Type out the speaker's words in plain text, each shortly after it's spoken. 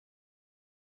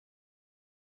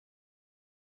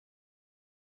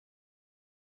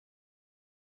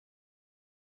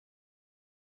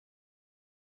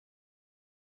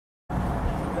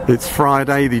It's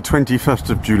Friday the 21st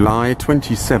of July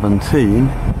 2017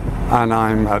 and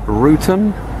I'm at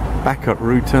Wrotham, back at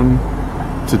Wrotham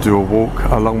to do a walk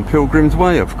along Pilgrims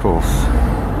Way, of course.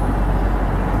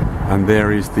 And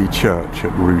there is the church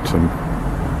at Wrotham.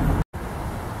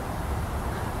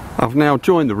 I've now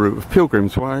joined the route of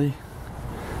Pilgrims Way.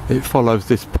 It follows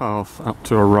this path up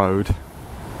to a road.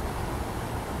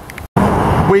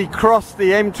 We crossed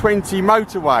the M20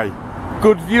 motorway.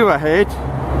 Good view ahead.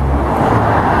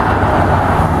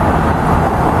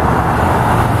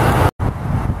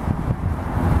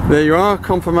 There you are,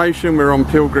 confirmation we're on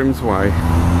Pilgrims Way.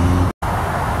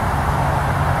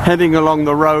 Heading along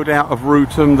the road out of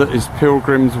Wrotham that is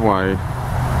Pilgrims Way.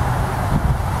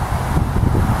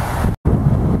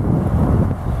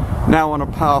 Now on a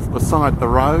path beside the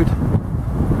road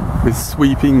with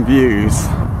sweeping views.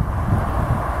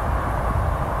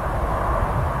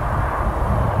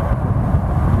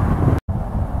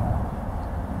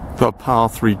 The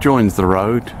path rejoins the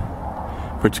road,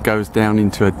 which goes down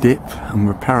into a dip, and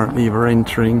apparently we're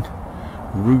entering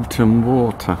Wrotham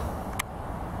water.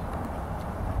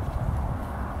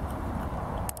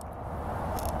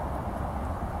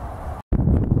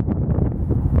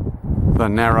 The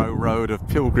narrow road of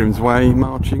Pilgrims Way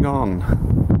marching on.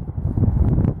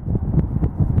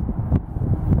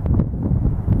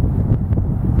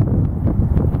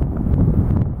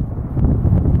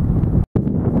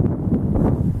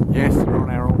 Yes, we're on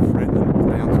our old friend the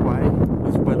Wrotham Way,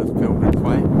 as well as Pilgrims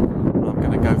Way. I'm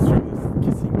going to go through this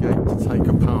kissing gate to take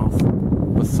a path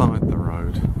beside the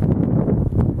road.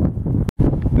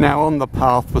 Now on the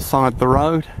path beside the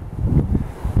road,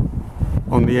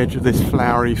 on the edge of this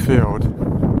flowery field,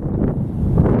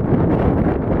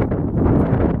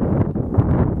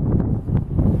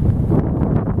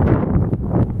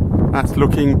 that's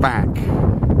looking back.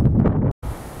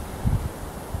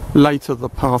 Later the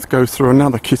path goes through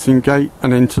another kissing gate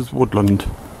and enters woodland.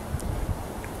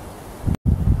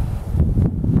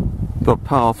 The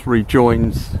path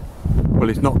rejoins, well,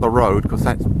 it's not the road because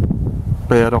that's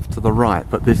bared off to the right,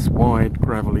 but this wide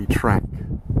gravelly track.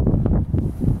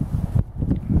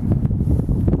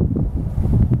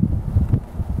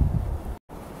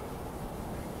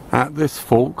 At this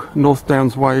fork, North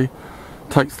Downs Way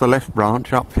takes the left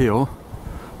branch uphill,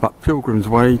 but Pilgrims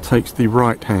Way takes the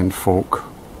right hand fork.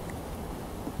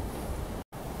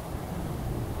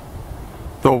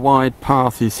 The wide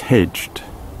path is hedged.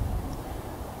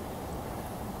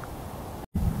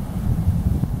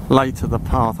 Later the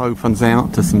path opens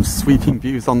out to some sweeping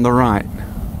views on the right.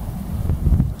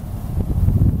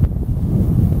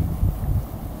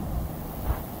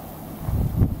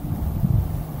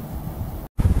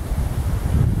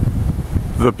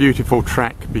 The beautiful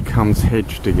track becomes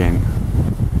hedged again.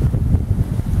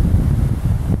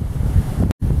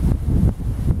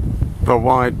 The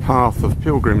wide path of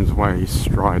Pilgrims Way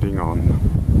striding on.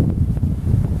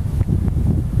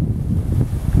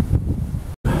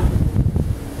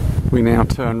 We now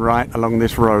turn right along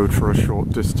this road for a short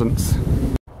distance.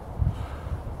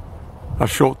 A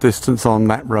short distance on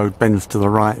that road bends to the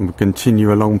right and we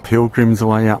continue along Pilgrims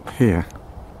Way up here.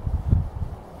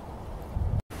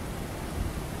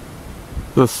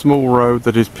 The small road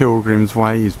that is Pilgrims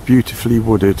Way is beautifully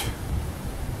wooded.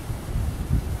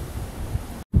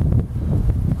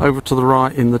 Over to the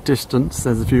right in the distance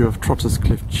there's a view of Trotters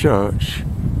Cliff Church,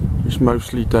 which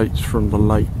mostly dates from the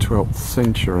late 12th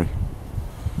century.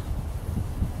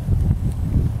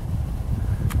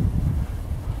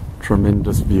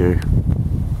 Tremendous view.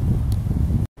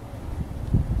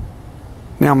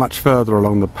 Now much further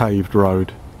along the paved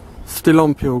road, still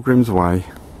on Pilgrims Way.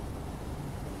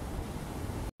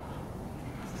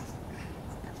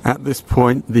 At this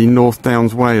point the North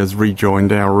Downs Way has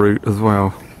rejoined our route as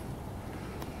well.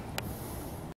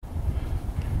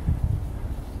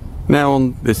 Now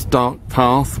on this dark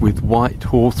path with White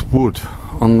Horse Wood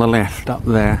on the left up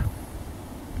there.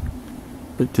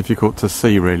 Bit difficult to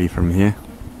see really from here.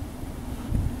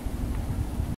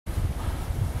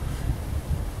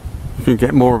 You can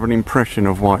get more of an impression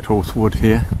of White Horse Wood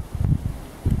here.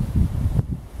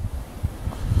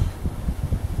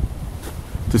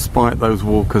 Despite those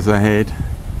walkers ahead,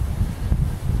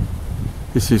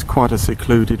 this is quite a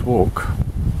secluded walk.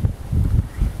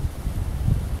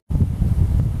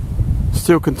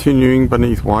 Still continuing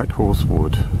beneath White Horse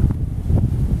Wood.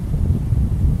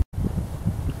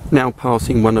 Now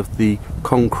passing one of the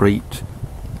concrete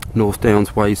North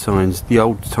Downs Way signs, the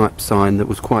old type sign that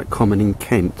was quite common in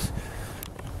Kent.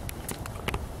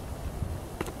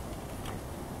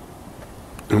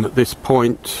 And at this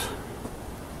point,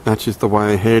 that is the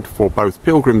way ahead for both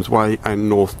Pilgrims Way and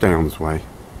North Downs Way.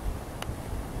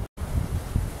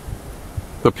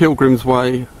 The Pilgrims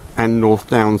Way and North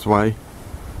Downs Way,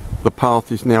 the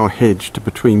path is now hedged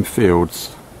between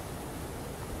fields.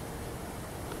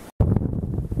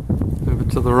 Over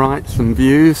to the right, some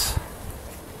views.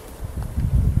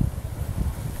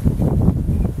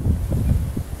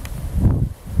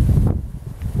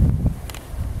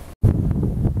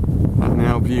 And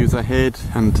now views ahead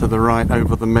and to the right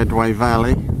over the Medway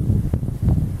Valley.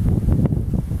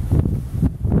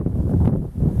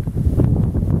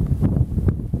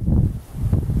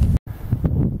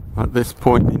 At this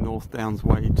point the North Downs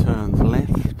Way turns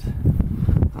left,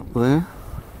 up there.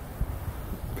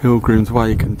 Pilgrims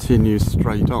Way continues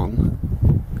straight on,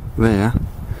 there.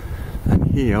 And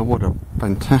here, what a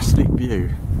fantastic view.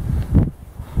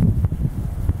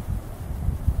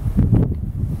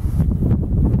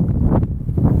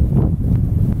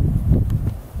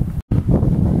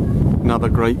 Another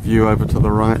great view over to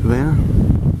the right there.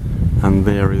 And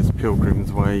there is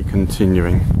Pilgrims Way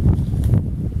continuing.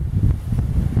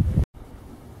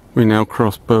 We now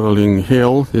cross Burling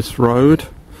Hill, this road,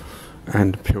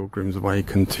 and Pilgrims Way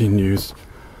continues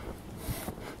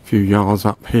a few yards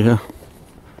up here.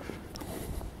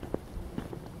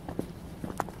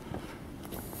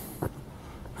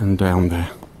 And down there.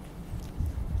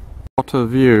 What a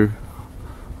view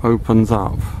opens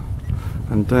up,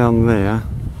 and down there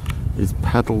is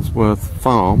Paddlesworth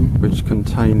Farm, which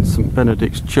contains St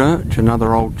Benedict's Church,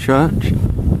 another old church,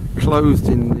 closed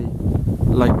in the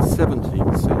late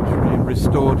 17th century and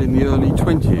restored in the early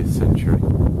 20th century.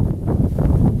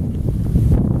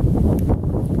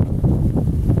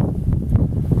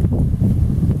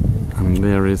 And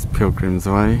there is Pilgrims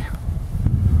Way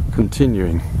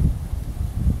continuing.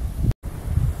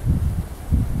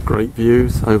 Great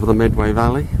views over the Medway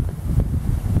Valley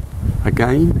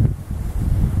again.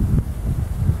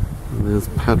 And there's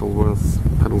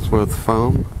Paddlesworth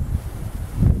Farm.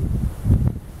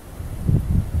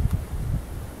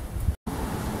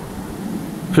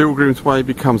 Pilgrims Way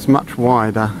becomes much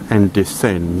wider and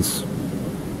descends.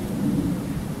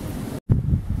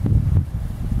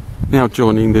 Now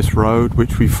joining this road,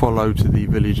 which we follow to the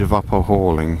village of Upper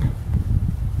Halling.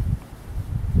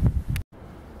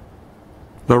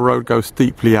 The road goes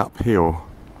steeply uphill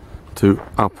to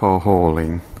Upper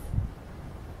Halling.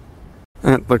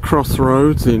 At the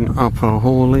crossroads in Upper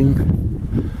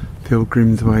Halling,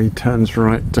 Pilgrims Way turns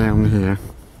right down here.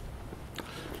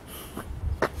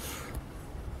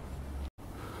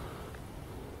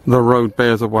 The road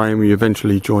bears away and we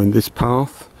eventually join this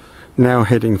path, now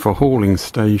heading for Halling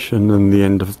Station and the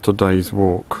end of today's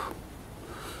walk.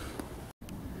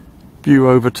 View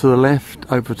over to the left,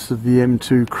 over to the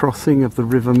M2 crossing of the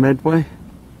River Medway.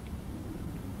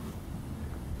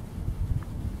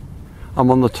 I'm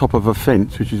on the top of a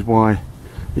fence, which is why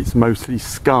it's mostly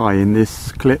sky in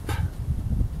this clip.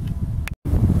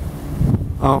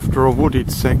 After a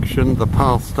wooded section, the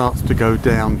path starts to go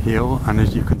downhill, and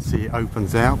as you can see it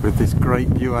opens out with this great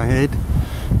view ahead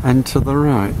and to the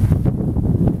right.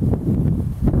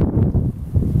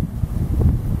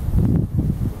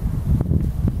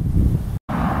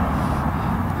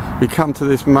 We come to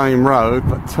this main road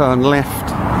but turn left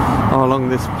along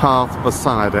this path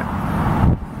beside it.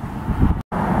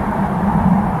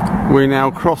 We now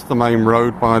cross the main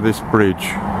road by this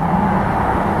bridge.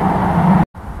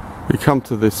 We come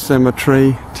to this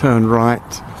cemetery, turn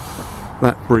right,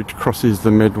 that bridge crosses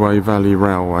the Medway Valley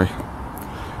Railway,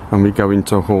 and we go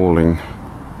into Halling.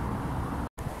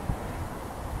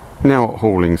 Now at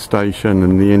Halling Station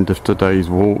and the end of today's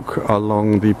walk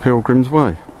along the Pilgrims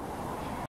Way.